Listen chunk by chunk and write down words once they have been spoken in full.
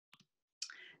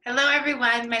Hello,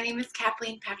 everyone. My name is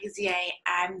Kathleen Parisien.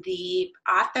 I'm the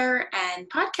author and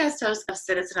podcast host of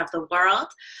Citizen of the World.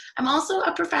 I'm also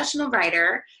a professional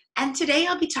writer, and today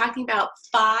I'll be talking about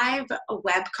 5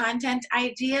 web content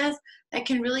ideas that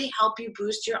can really help you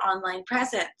boost your online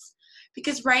presence.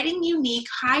 Because writing unique,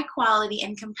 high quality,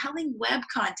 and compelling web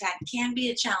content can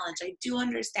be a challenge. I do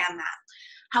understand that.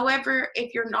 However,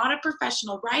 if you're not a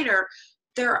professional writer,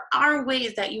 there are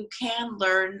ways that you can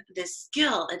learn this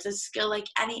skill. It's a skill like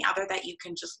any other that you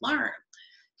can just learn.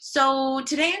 So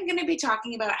today I'm going to be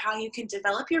talking about how you can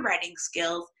develop your writing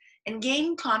skills and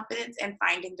gain confidence in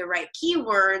finding the right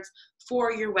keywords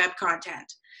for your web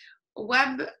content.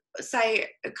 Website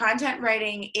content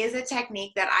writing is a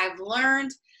technique that I've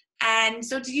learned. And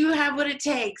so do you have what it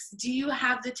takes? Do you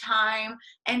have the time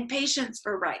and patience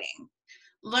for writing?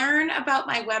 Learn about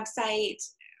my website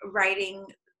writing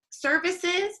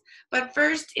services, but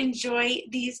first enjoy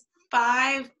these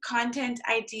 5 content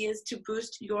ideas to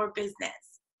boost your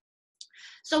business.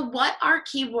 So what are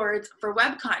keywords for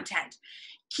web content?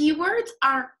 Keywords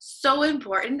are so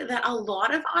important that a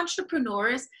lot of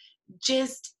entrepreneurs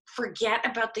just forget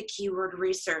about the keyword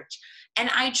research. And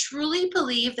I truly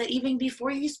believe that even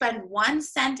before you spend 1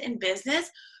 cent in business,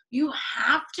 you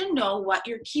have to know what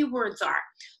your keywords are.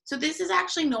 So this is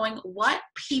actually knowing what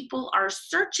people are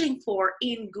searching for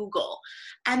in Google,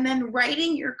 and then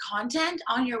writing your content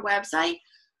on your website,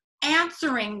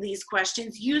 answering these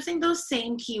questions using those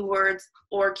same keywords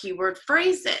or keyword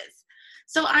phrases.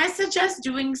 So I suggest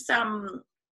doing some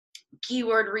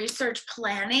keyword research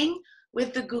planning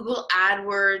with the Google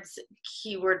AdWords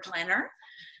Keyword Planner.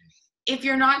 If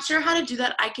you're not sure how to do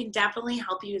that, I can definitely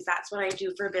help you, because that's what I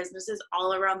do for businesses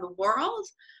all around the world.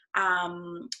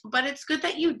 But it's good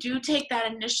that you do take that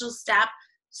initial step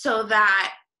so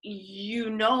that you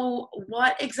know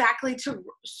what exactly to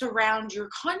surround your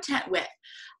content with.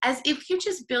 As if you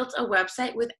just built a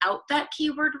website without that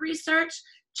keyword research,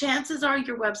 chances are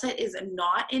your website is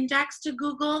not indexed to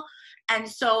Google, and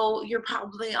so you're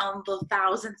probably on the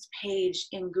 1000th page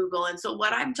in Google. And so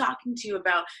what I'm talking to you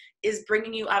about is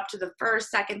bringing you up to the 1st,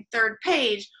 2nd, 3rd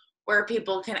page where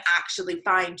people can actually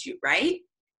find you, right?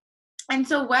 And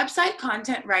so website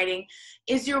content writing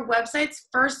is your website's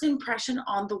first impression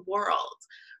on the world,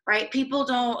 right? People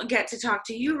don't get to talk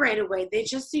to you right away. They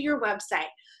just see your website.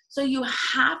 So you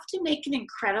have to make an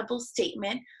incredible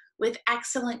statement with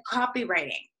excellent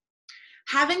copywriting.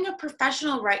 Having a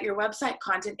professional write your website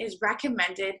content is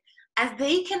recommended, as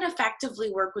they can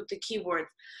effectively work with the keywords.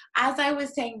 As I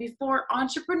was saying before,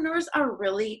 entrepreneurs are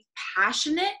really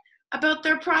passionate about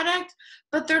their product,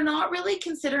 but they're not really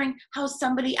considering how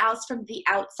somebody else from the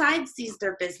outside sees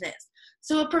their business.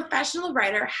 So a professional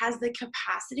writer has the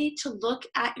capacity to look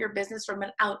at your business from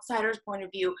an outsider's point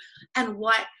of view and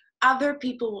what other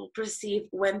people will perceive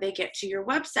when they get to your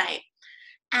website.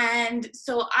 And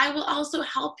so I will also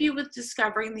help you with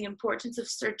discovering the importance of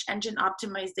search engine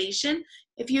optimization.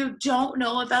 If you don't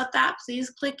know about that, please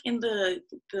click in the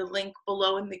link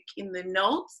below in the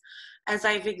notes, as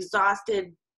I've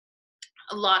exhausted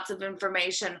lots of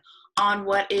information on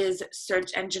what is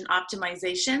search engine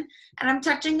optimization. And I'm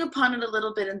touching upon it a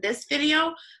little bit in this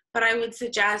video, but I would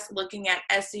suggest looking at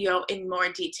SEO in more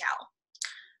detail.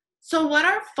 So what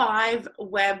are 5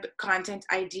 web content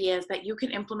ideas that you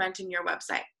can implement in your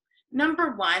website?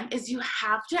 Number 1 is you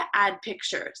have to add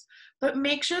pictures, but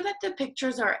make sure that the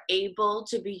pictures are able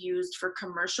to be used for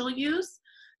commercial use.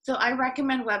 So I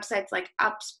recommend websites like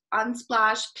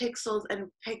Unsplash, Pixels, and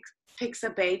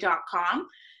Pixabay.com.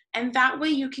 And that way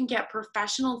you can get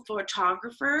professional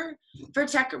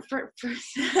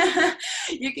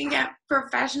you can get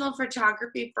professional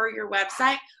photography for your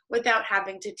website without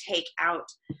having to take out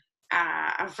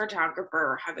a photographer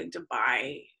or having to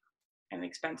buy an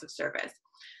expensive service.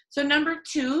 So number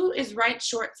 2 is write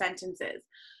short sentences.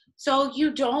 So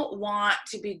you don't want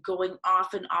to be going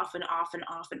off and off and off and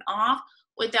off and off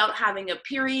without having a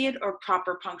period or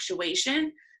proper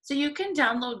punctuation. So you can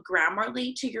download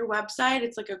Grammarly to your website.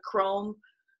 It's like a Chrome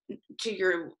to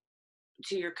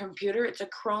your computer. It's a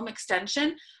Chrome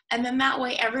extension. And then that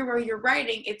way, everywhere you're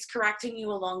writing, it's correcting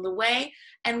you along the way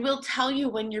and will tell you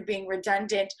when you're being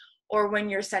redundant or when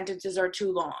your sentences are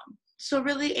too long. So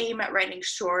really aim at writing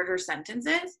shorter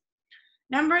sentences.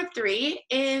 Number 3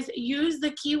 is use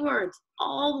the keywords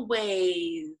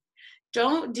always.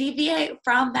 Don't deviate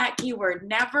from that keyword.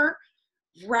 Never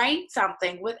write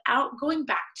something without going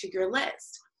back to your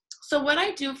list. So what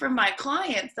I do for my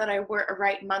clients that I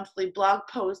write monthly blog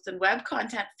posts and web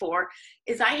content for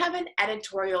is I have an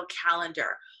editorial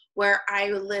calendar where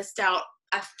I list out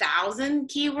 1,000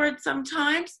 keywords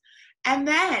sometimes. And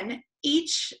then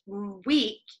each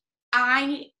week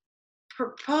I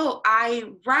I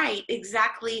write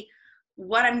exactly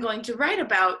what I'm going to write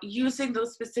about using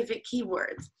those specific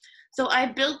keywords. So I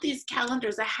built these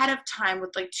calendars ahead of time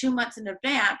with like 2 months in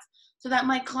advance so that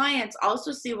my clients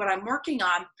also see what I'm working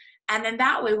on. And then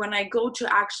that way, when I go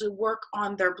to actually work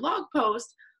on their blog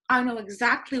post, I know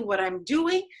exactly what I'm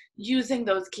doing using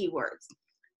those keywords.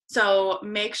 So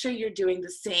make sure you're doing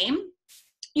the same.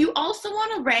 You also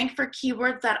want to rank for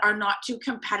keywords that are not too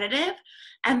competitive.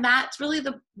 And that's really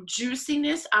the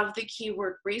juiciness of the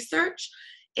keyword research,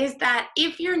 is that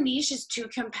if your niche is too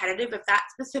competitive, if that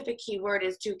specific keyword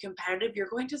is too competitive, you're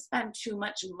going to spend too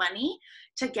much money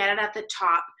to get it at the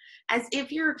top. As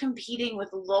if you're competing with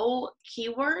low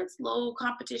keywords, low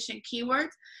competition keywords,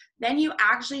 then you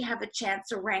actually have a chance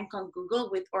to rank on Google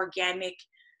with organic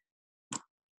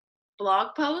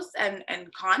blog posts and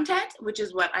content, which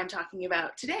is what I'm talking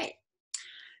about today.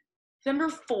 Number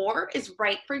 4 is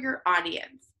write for your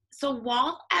audience. So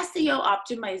while SEO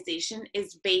optimization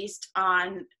is based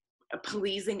on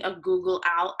pleasing a Google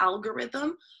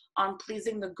algorithm, on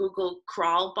pleasing the Google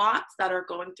crawl bots that are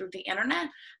going through the internet,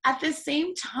 at the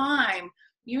same time,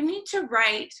 you need to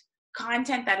write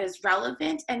content that is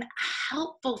relevant and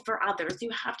helpful for others. You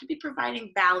have to be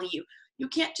providing value. You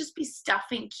can't just be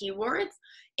stuffing keywords.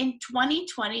 In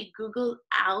 2020, Google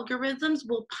algorithms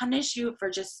will punish you for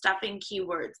just stuffing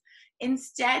keywords.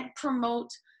 Instead, promote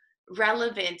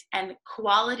relevant and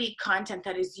quality content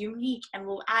that is unique and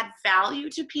will add value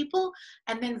to people,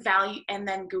 and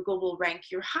then Google will rank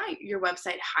your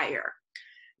website higher.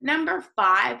 Number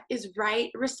 5 is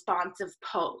write responsive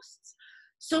posts.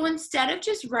 So instead of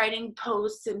just writing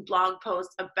posts and blog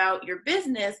posts about your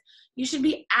business, you should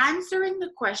be answering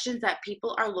the questions that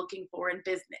people are looking for in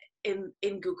business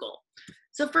in Google.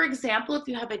 So for example, if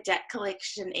you have a debt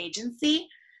collection agency,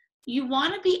 you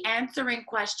want to be answering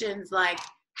questions like,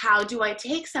 how do I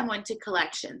take someone to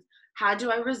collections? How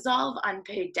do I resolve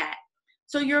unpaid debt?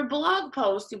 So your blog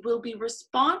post will be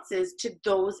responses to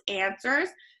those answers,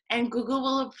 and Google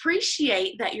will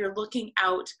appreciate that you're looking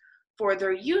out for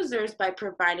their users by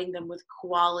providing them with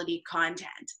quality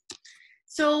content.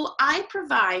 So I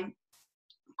provide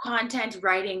content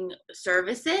writing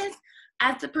services.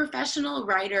 As a professional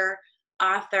writer,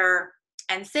 author,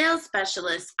 and sales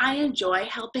specialist, I enjoy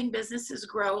helping businesses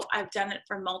grow. I've done it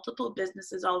for multiple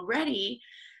businesses already,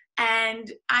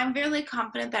 and I'm really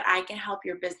confident that I can help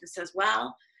your business as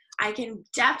well. I can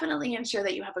definitely ensure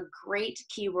that you have a great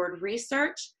keyword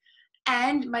research,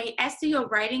 and my SEO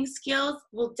writing skills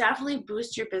will definitely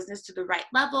boost your business to the right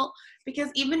level, because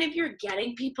even if you're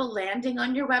getting people landing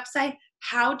on your website,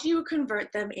 how do you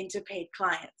convert them into paid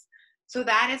clients? So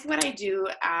that is what I do.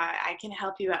 I can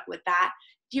help you out with that.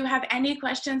 If you have any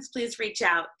questions, please reach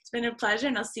out. It's been a pleasure,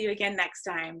 and I'll see you again next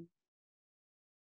time.